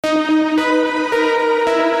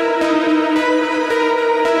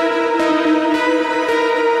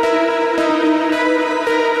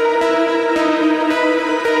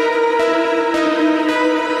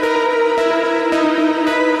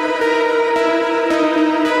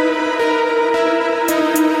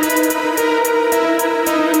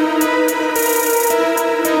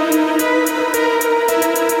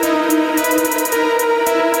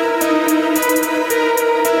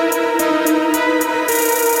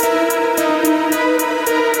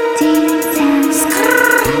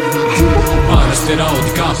Parasti raudi,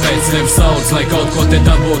 kāpēc nevis sauc, lai kaut ko te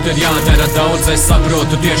dabūt ir jādara daudz. Es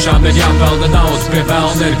saprotu, tiešām ir jāpelna nauda, pie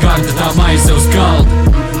velna ir garda tā maize uz galda.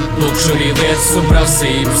 Lukšurī lietas un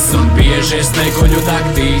prasības, un bieži es neguļu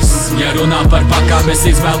naktīs. Ja runā par pakām, es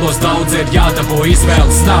izvēlos daudz, ir jādabū,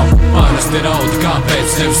 izvēles nav. Parasti raudi,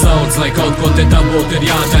 kāpēc nevis sauc, lai kaut ko te dabūt ir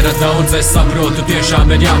jādara daudz. Es saprotu,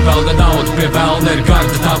 tiešām ir jāpelna nauda, pie velna ir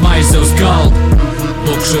garda tā maize uz galda.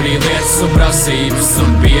 Lukšurī lietas un prasības,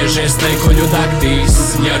 un bieži es neguļu naktīs.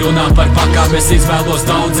 Ja runā par pakām, es izvēlos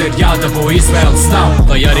daudz, ir jādabū, izvēles nav.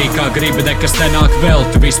 Lai arī kā gribi, nekas nenāk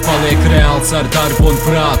velti, viss paliek reāls ar darbu un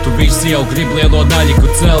prātu. Visi jau grib lielo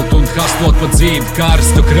naļiku celt un haslot pa dzīvi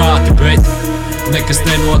karstu krāti, bet nekas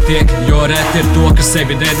nenotiek, jo reti ir to, kas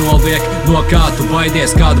sevi nenoliek. No kā tu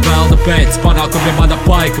baidies, kāda velna pēc panākumiem mana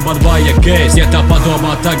paika, man vajag ēst. Ja tā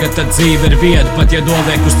padomā tagad, tad dzīve ir viena. Pat ja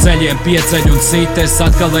noliek uz ceļiem pieceļu un sites,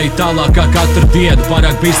 atkal ej tālāk kā katru dienu.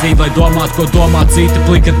 Pārāk biznība, lai domāt, ko domā cita,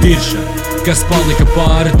 plika diršana, kas palika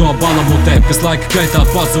pāri no balamutēm, kas laika gaitā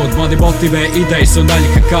pazūd. Mani motivē idejas un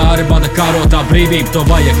aļika kāri, mana kārotā brīvība, to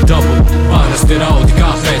vajag dabūt. Parasti raudi,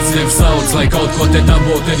 kāpēc nevis sauc, lai kaut ko te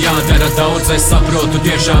dabūt ir jādara daudz. Es saprotu,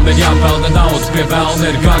 tiešām ir jāpelna nauda, pie velna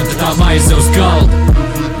ir garda tā maize uz galda.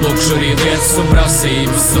 Lukšurī lietas un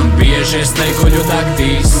prasības, un bieži es neguļu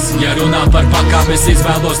naktīs. Ja runā par pakām, es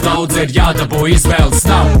izvēlos daudz, ir jādabū, izvēles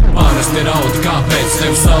nav. Parasti raudi, kāpēc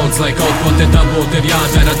nevis sauc, lai kaut ko te dabūt ir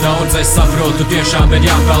jādara daudz. Es saprotu, tiešām ir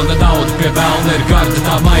jāpelna nauda, pie velna ir garda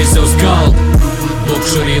tā maize uz galda.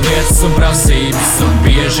 Lukšurī lietas un prasības, un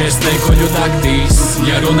bieži es neguļu naktīs.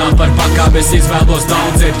 Ja runā par pakām, es izvēlos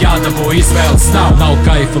daudz, ir jādabū, izvēles nav. Nav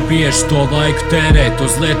kaifa bieži to laiku tērēt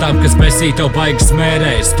uz lietām, kas besī tev baigi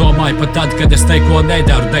smērē. Es domāju pat tad, kad es neko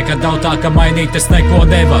nedaru, nekad nav tā, ka mainīt es neko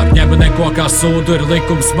nevaru. Ņemu neko kā sūdu, ir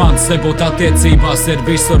likums mans, nebūt attiecībās ir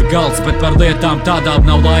visur galds. Bet par lietām tādām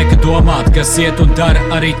nav laika domāt, kas iet un dara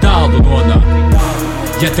arī tālu nonāk.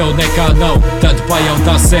 Ja tev nekā nav, tad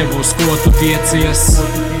pajautā sev, uz ko tu tiecies.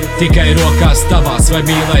 Tikai rokās tavās, vai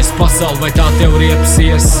mīlēs pasauli, vai tā tev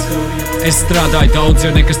riepsies. Es strādāju daudz,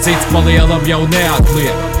 jo nekas cits pa lielam jau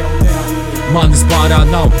neatliek. Manis bārā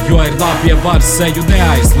nav, jo ir labi, ja var seju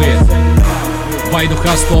neaizliet. Vai nu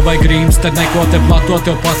haslo vai grīms, tad neko te plato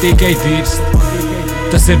tev patīk ej dirst.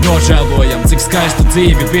 Tas ir nožēlojam, cik skaistu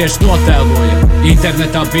dzīvi bieži notēlojam.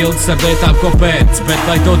 Internetā bildes ar lietām, ko pēc, bet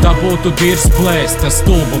lai to dabūtu dirs plēst. Tas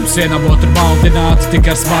stulbums vienam otru maldināt,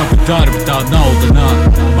 tik ar smagu darbu tā nauda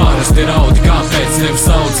nāk. Parasti raudi, kāpēc nevis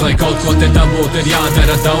sauc, lai kaut ko te dabūt ir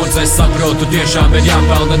jādara daudz. Es saprotu, tiešām ir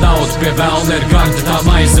jāpelna nauda, pie velna ir garda tā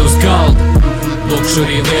maize uz galda.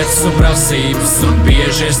 Lukšurī lietas un prasības, un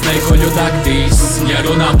bieži es neguļu naktīs. Ja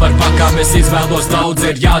runā par pakām, es izvēlos daudz,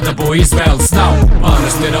 ir jādabū, izvēles nav.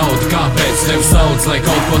 Parasti raudi, kāpēc nevis sauc, lai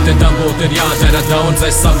kaut ko te dabūt ir jādara daudz.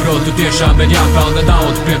 Es saprotu, tiešām ir jāpelna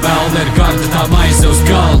nauda, pie velna ir garda tā maize uz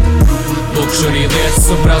galda. Lukšurī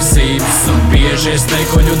lietas un prasības, un bieži es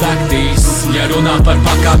neguļu naktīs. Ja runā par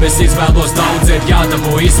pakām, es izvēlos daudz, ir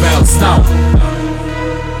jādabū, izvēles nav.